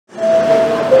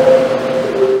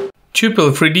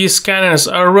Tupel3D scanners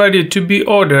are ready to be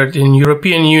ordered in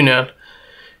European Union.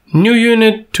 New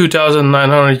unit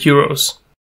 2,900 euros.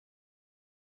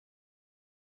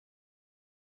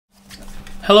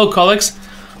 Hello colleagues,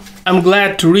 I'm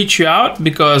glad to reach you out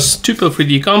because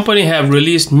Tupel3D company have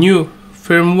released new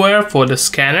firmware for the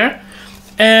scanner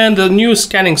and the new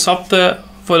scanning software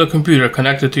for the computer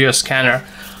connected to your scanner.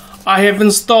 I have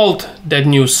installed that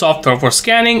new software for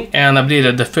scanning and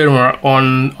updated the firmware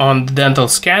on the dental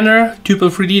scanner,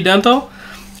 Tupel3D Dental,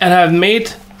 and have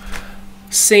made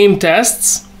same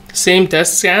test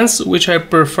scans which I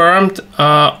performed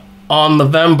on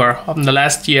November of the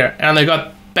last year, and I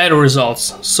got better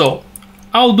results. So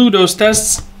I'll do those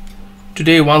tests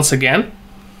today once again.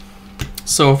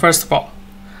 So first of all,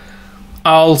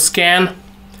 I'll scan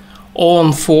all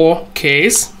on 4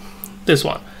 cases. This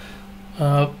one.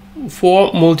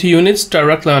 4 multi-units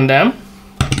directly on them.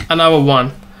 Another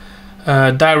one,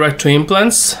 direct to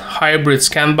implants, hybrid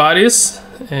scan bodies,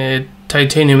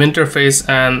 titanium interface,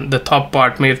 and the top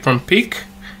part made from PEEK.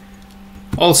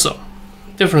 Also,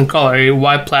 different color,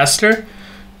 white plaster,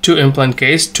 2 implant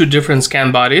case, 2 different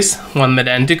scan bodies. One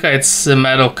MEDENTIKA, it's a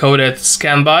metal coated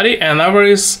scan body, and other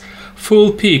is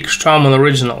full PEEK Straumann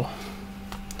original.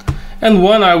 And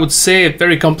one, I would say, a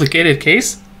very complicated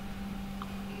case,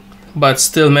 but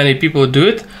still many people do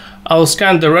it. I'll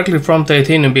scan directly from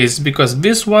titanium base because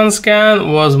this one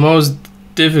scan was most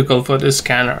difficult for this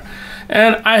scanner.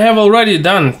 And I have already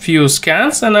done few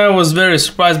scans and I was very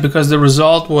surprised because the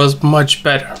result was much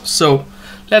better. So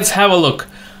let's have a look.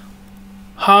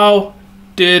 How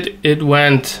did it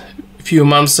went a few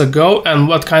months ago and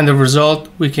what kind of result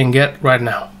we can get right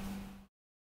now.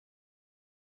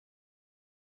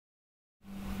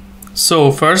 So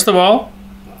first of all,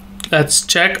 let's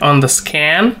check on the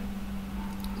scan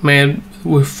made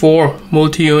with 4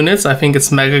 multi-units. I think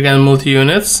it's Megagen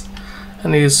multi-units,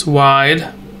 and these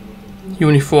wide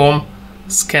uniform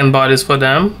scan bodies for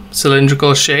them,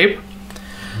 cylindrical shape.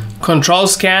 Control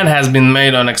scan has been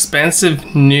made on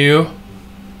expensive new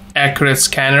accurate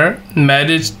scanner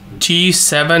MEDET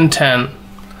T710,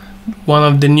 one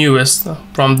of the newest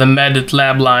from the MEDET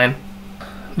lab line.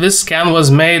 This scan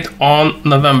was made on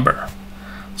November.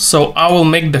 So I will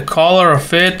make the color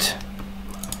of it,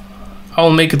 I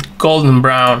will make it golden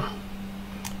brown.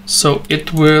 So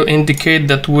it will indicate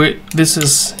that this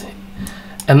is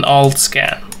an old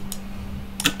scan.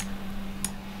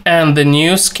 And the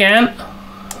new scan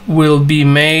will be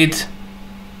made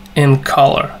in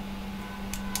color.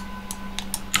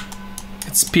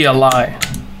 It's PLI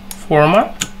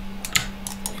format.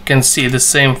 You can see the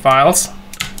same files.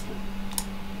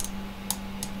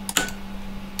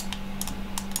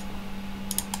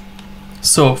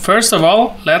 So first of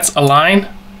all, let's align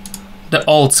the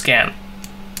old scan.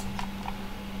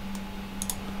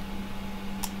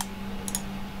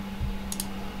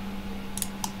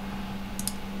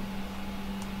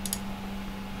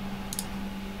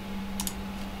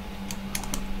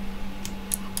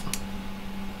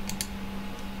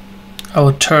 I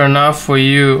will turn off for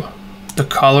you the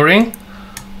coloring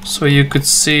so you could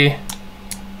see.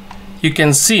 You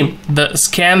can see the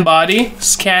scan body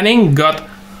scanning got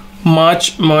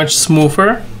much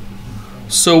smoother,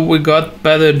 so we got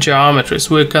better geometries.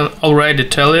 We can already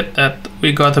tell it that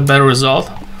we got a better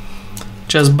result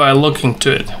just by looking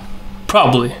to it.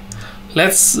 Probably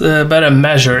let's better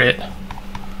measure it.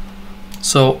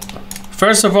 So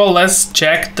first of all, let's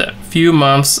check the few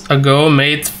months ago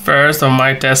made first of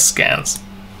my test scans.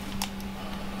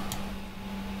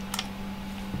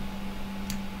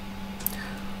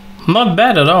 Not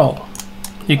bad at all.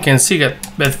 You can see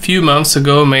that few months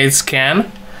ago made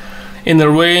scan in the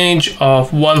range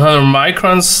of 100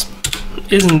 microns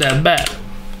isn't that bad.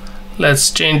 Let's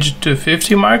change it to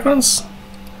 50 microns,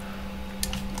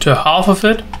 to half of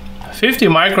it. 50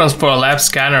 microns for a lab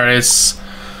scanner is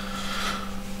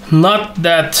not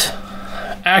that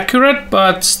accurate,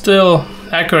 but still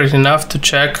accurate enough to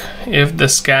check if the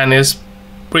scan is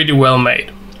pretty well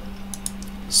made.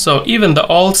 So even the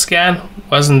old scan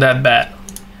wasn't that bad.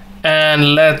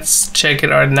 And let's check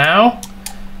it out now.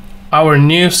 Our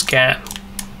new scan.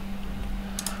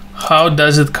 How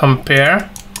does it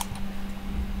compare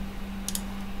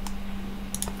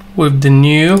with the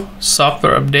new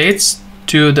software updates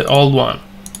to the old one?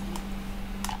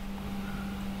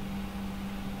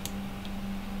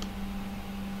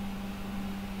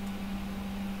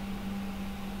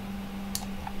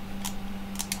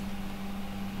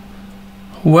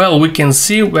 Well, we can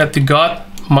see that we got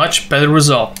much better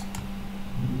result.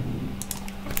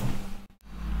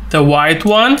 The white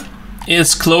one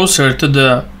is closer to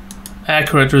the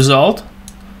accurate result.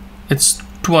 It's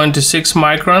 26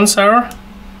 microns error.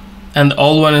 and the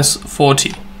old one is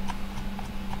 40.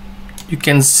 You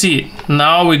can see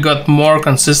now we got more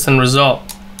consistent result.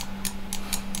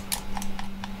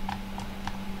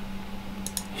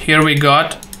 Here we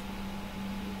got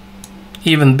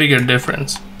even bigger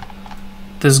difference.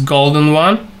 This golden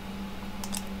one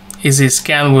is a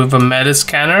scan with a MEDENTIKA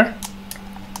scanner,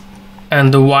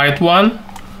 and the white one,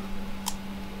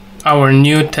 our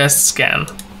new test scan.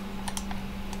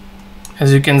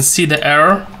 As you can see, the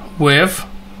error with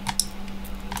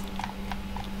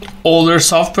older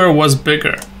software was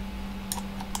bigger.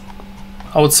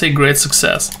 I would say great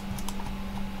success.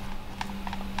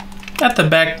 At the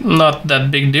back, not that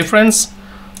big difference,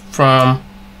 from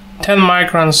 10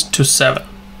 microns to 7.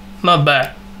 Not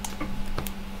bad.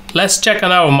 Let's check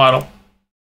on our model.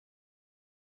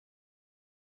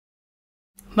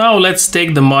 Now let's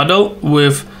take the model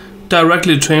with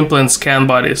directly to implant scan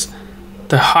bodies.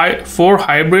 The 4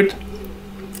 hybrid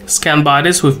scan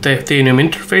bodies with titanium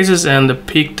interfaces and the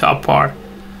PEEK top part.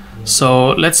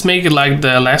 So let's make it like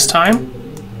the last time.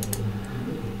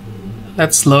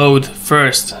 Let's load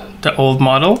first the old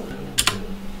model.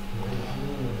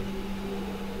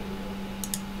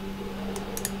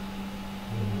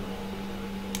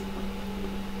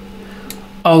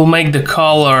 I'll make the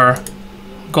color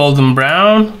golden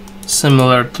brown,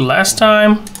 similar to last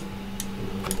time.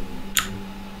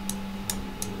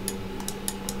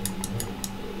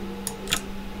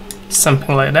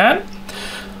 Something like that.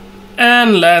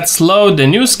 And let's load the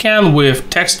new scan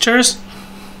with textures.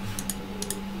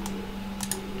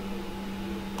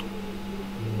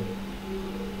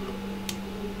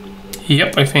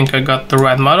 Yep, I think I got the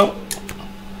right model.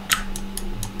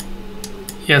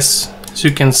 Yes, as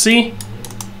you can see,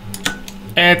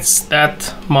 it's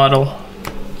that model.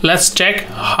 Let's check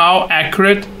how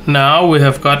accurate now we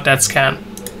have got that scan.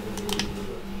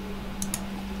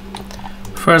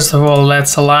 First of all,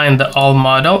 let's align the old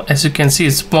model. As you can see,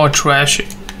 it's more trashy.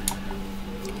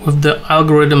 With the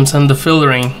algorithms and the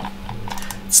filtering,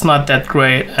 it's not that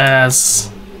great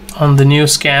as on the new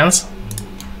scans.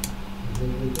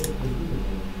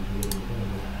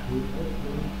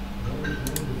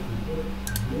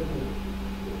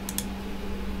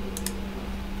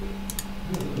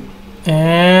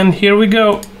 And here we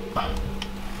go.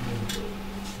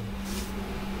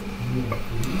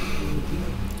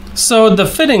 So the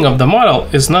fitting of the model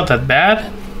is not that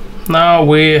bad. Now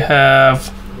we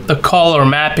have the color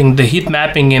mapping, the heat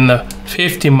mapping in the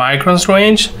 50 microns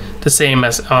range, the same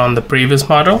as on the previous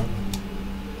model.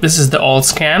 This is the old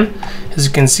scan. As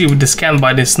you can see, with the scan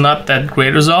body, it's not that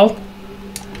great result.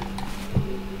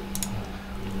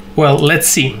 Well, let's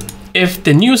see if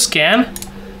the new scan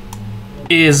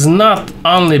is not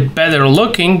only better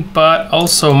looking but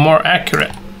also more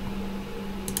accurate.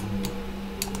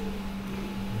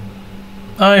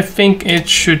 I think it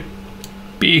should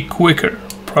be quicker,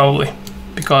 probably,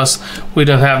 because we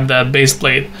don't have that base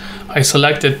plate. I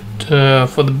selected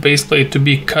for the base plate to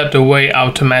be cut away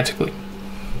automatically.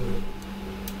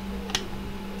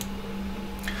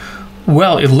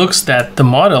 Well, it looks that the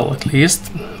model, at least,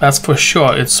 that's for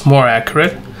sure, it's more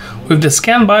accurate. With the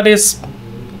scan bodies,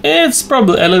 it's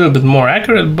probably a little bit more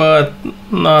accurate, but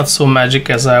not so magic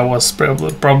as I was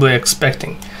probably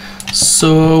expecting.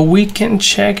 So we can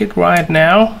check it right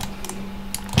now.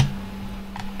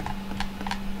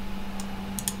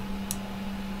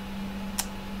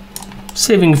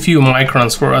 Saving a few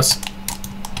microns for us.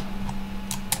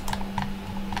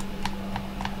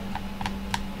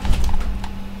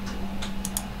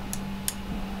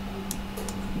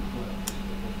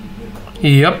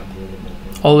 Yep,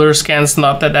 older scans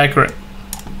not that accurate.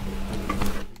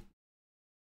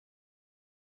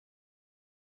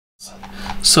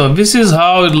 So this is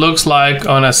how it looks like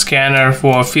on a scanner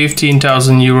for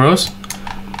 15,000 euros.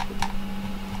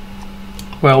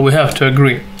 Well, we have to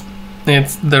agree.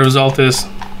 The result is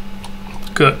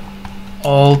good.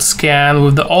 Old scan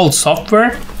with the old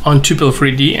software on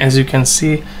Tupel3D. As you can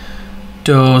see,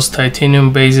 those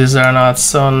titanium bases are not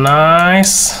so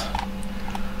nice.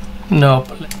 Nope.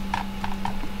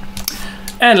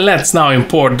 And let's now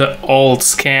import the old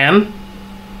scan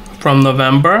from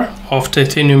November of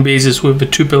titanium bases with the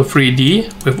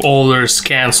Tupel3D with older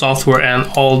scan software and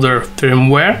older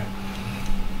firmware.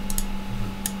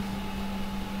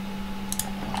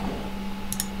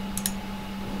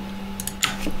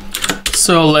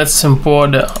 So let's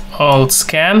import the old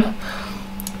scan.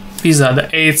 These are the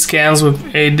 8 scans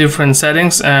with 8 different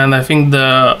settings, and I think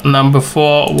the number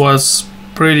 4 was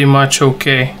pretty much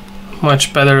okay,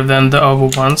 much better than the other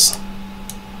ones.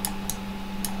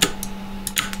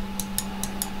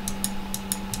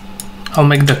 I'll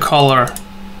make the color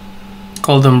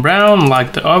golden brown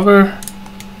like the other.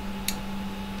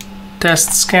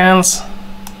 test scans.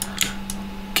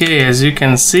 Okay, as you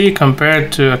can see,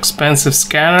 compared to expensive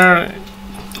scanner,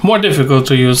 more difficult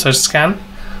to use such scan.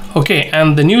 Okay,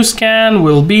 and the new scan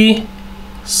will be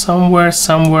somewhere.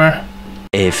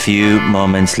 A few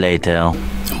moments later.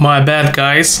 My bad,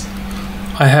 guys.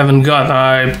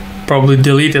 I probably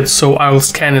deleted, so I will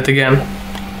scan it again.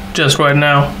 Just right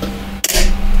now.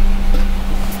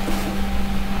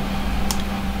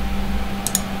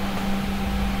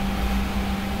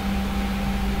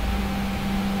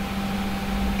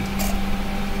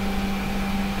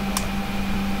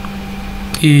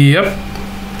 Yep.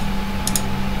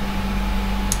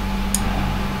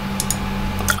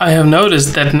 I have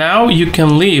noticed that now you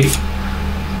can leave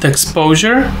the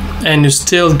exposure and you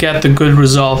still get the good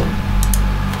result.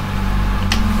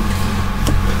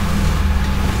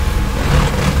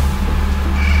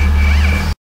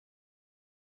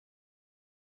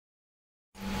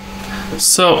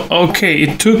 So, okay,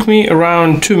 it took me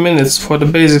around 2 minutes for the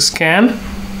basic scan.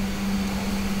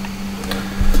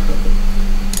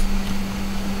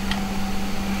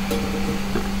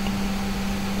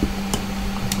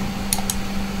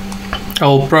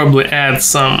 I'll probably add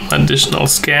some additional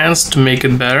scans to make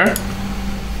it better.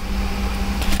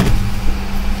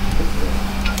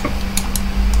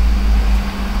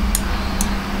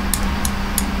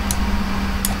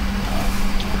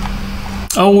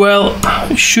 Oh well,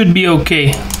 should be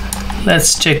okay.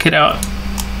 Let's check it out.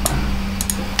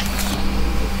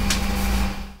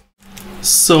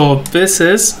 So this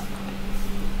is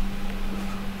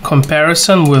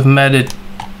comparison with MEDENTIKA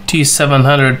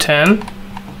T710.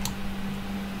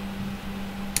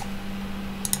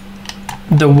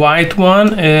 The white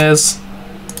one is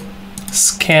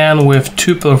scan with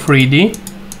Tupel3D.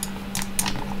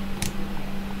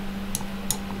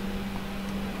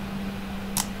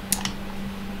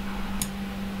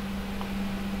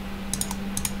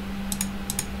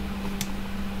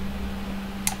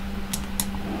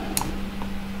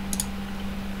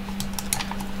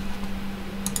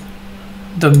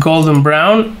 The golden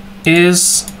brown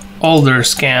is older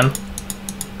scan.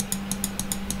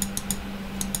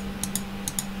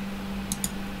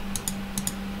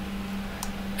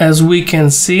 As we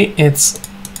can see, it's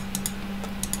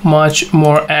much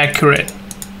more accurate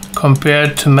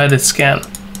compared to MEDENTIKA.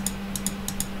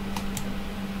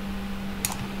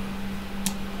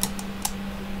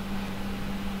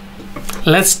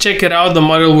 Let's check it out, the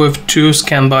model with 2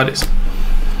 scan bodies.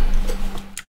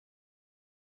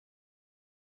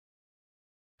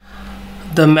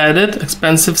 The MEDENTIKA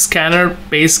expensive scanner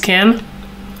base scan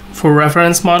for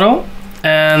reference model,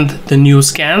 and the new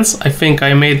scans. I think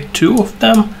I made 2 of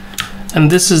them, and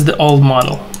this is the old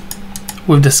model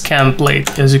with the scan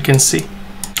plate, as you can see.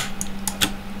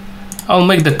 I'll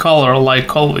make the color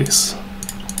like always,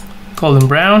 golden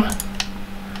brown,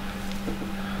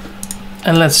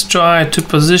 and let's try to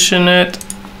position it.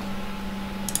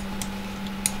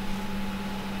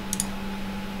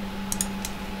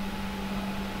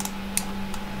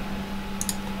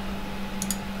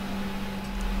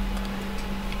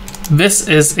 This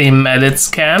is a MEDENTIKA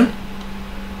scan.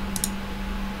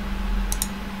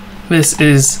 This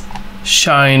is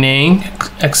shining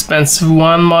expensive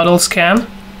one model scan.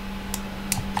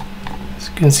 As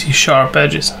you can see, sharp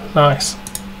edges, nice.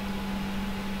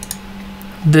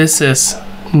 This is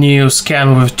new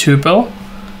scan with Tupel.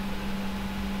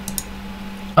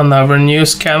 Another new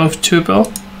scan with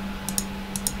Tupel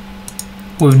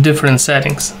with different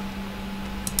settings.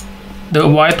 The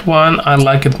white one, I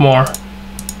like it more.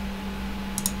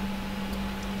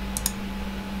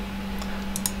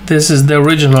 This is the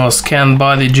original scan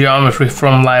body geometry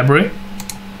from library.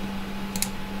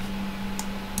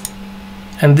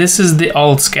 And this is the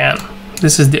old scan.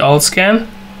 This is the old scan.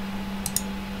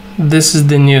 This is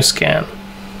the new scan.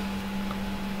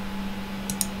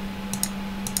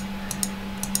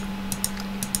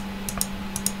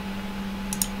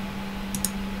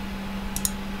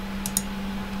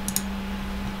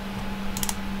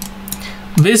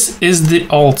 This is the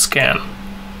old scan.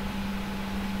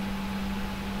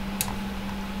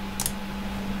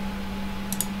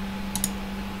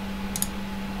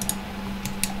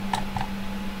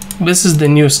 This is the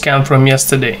new scan from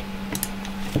yesterday.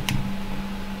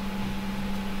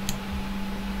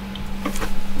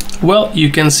 Well,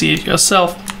 you can see it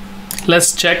yourself.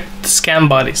 Let's check the scan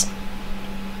bodies.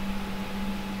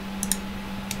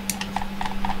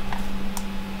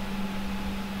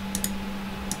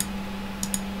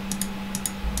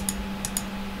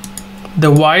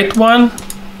 The white one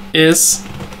is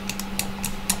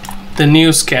the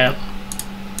new scan.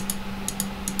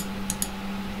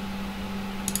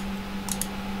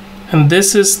 And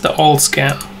this is the old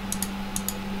scan.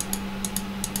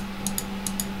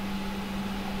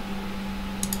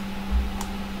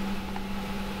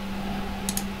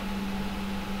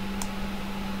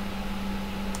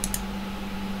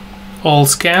 All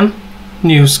scan,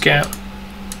 new scan.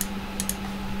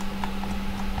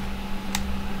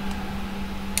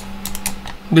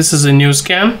 This is a new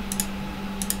scan.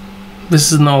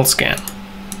 This is an old scan.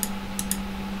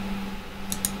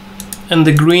 And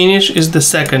the greenish is the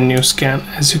second new scan.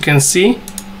 As you can see,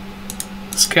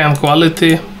 scan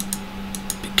quality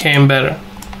became better.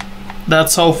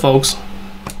 That's all, folks.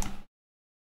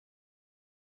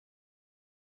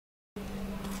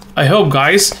 I hope,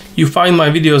 guys, you find my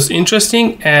videos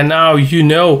interesting and now you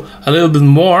know a little bit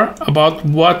more about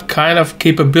what kind of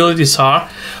capabilities are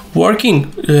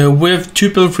working with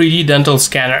Tupel3D Dental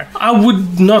scanner. I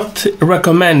would not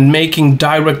recommend making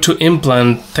direct to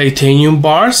implant titanium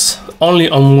bars only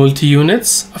on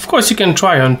multi-units. Of course, you can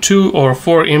try on 2 or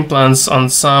 4 implants on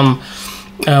some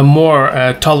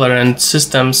more tolerant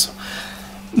systems.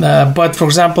 But for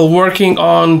example, working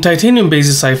on titanium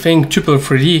basis, I think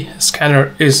Tupel3D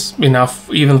scanner is enough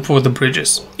even for the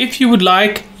bridges. If you would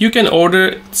like, you can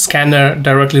order scanner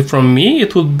directly from me.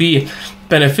 It would be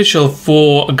beneficial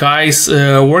for guys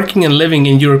working and living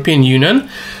in European Union.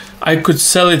 I could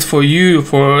sell it for you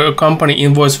for a company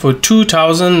invoice for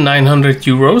 2,900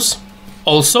 euros.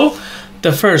 Also,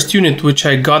 the first unit which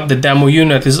I got, the demo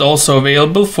unit, is also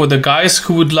available for the guys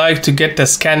who would like to get the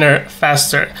scanner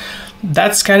faster.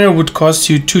 That scanner would cost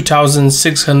you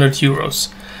 2,600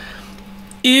 euros.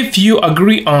 If you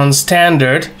agree on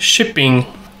standard shipping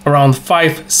around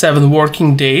 5-7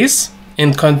 working days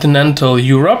in continental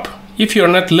Europe, if you're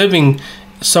not living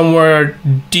somewhere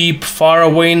deep, far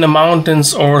away in the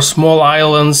mountains or small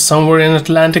islands somewhere in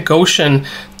Atlantic Ocean,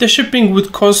 the shipping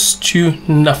would cost you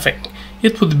nothing.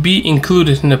 It would be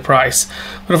included in the price.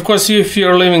 But of course, if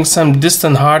you're living some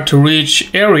distant, hard to reach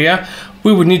area,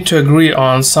 we would need to agree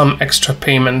on some extra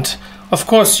payment. Of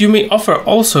course, you may offer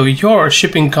also your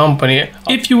shipping company.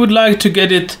 If you would like to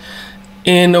get it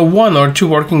in 1 or 2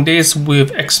 working days with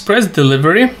express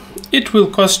delivery, it will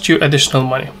cost you additional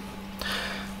money.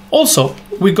 Also,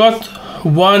 we got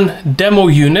one demo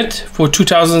unit for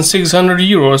 2,600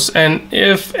 euros, and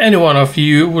if any one of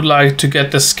you would like to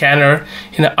get the scanner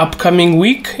in an upcoming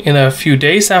week, in a few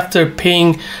days after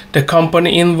paying the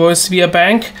company invoice via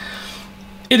bank,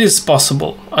 it is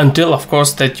possible, until of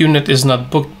course that unit is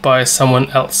not booked by someone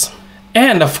else.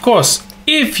 And of course,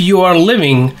 if you are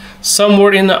living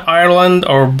somewhere in Ireland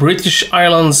or British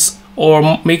Islands,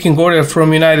 or making order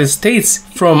from United States,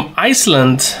 from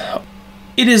Iceland,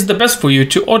 it is the best for you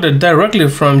to order directly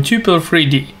from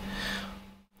Tupel3D.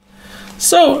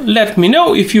 So let me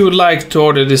know if you would like to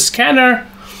order this scanner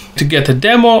to get a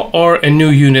demo or a new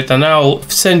unit, and I'll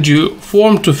send you a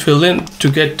form to fill in to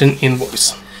get an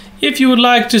invoice. If you would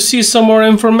like to see some more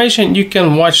information, you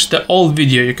can watch the old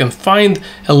video. You can find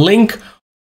a link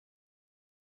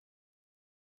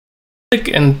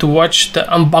and to watch the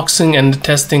unboxing and the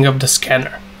testing of the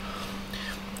scanner.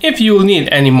 If you will need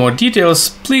any more details,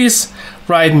 please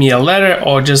write me a letter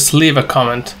or just leave a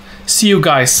comment. See you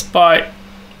guys, bye!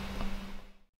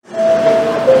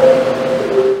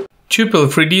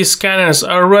 Tupel3D scanners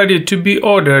are ready to be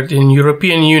ordered in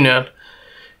European Union.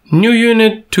 New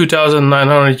unit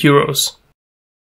 2,900 euros.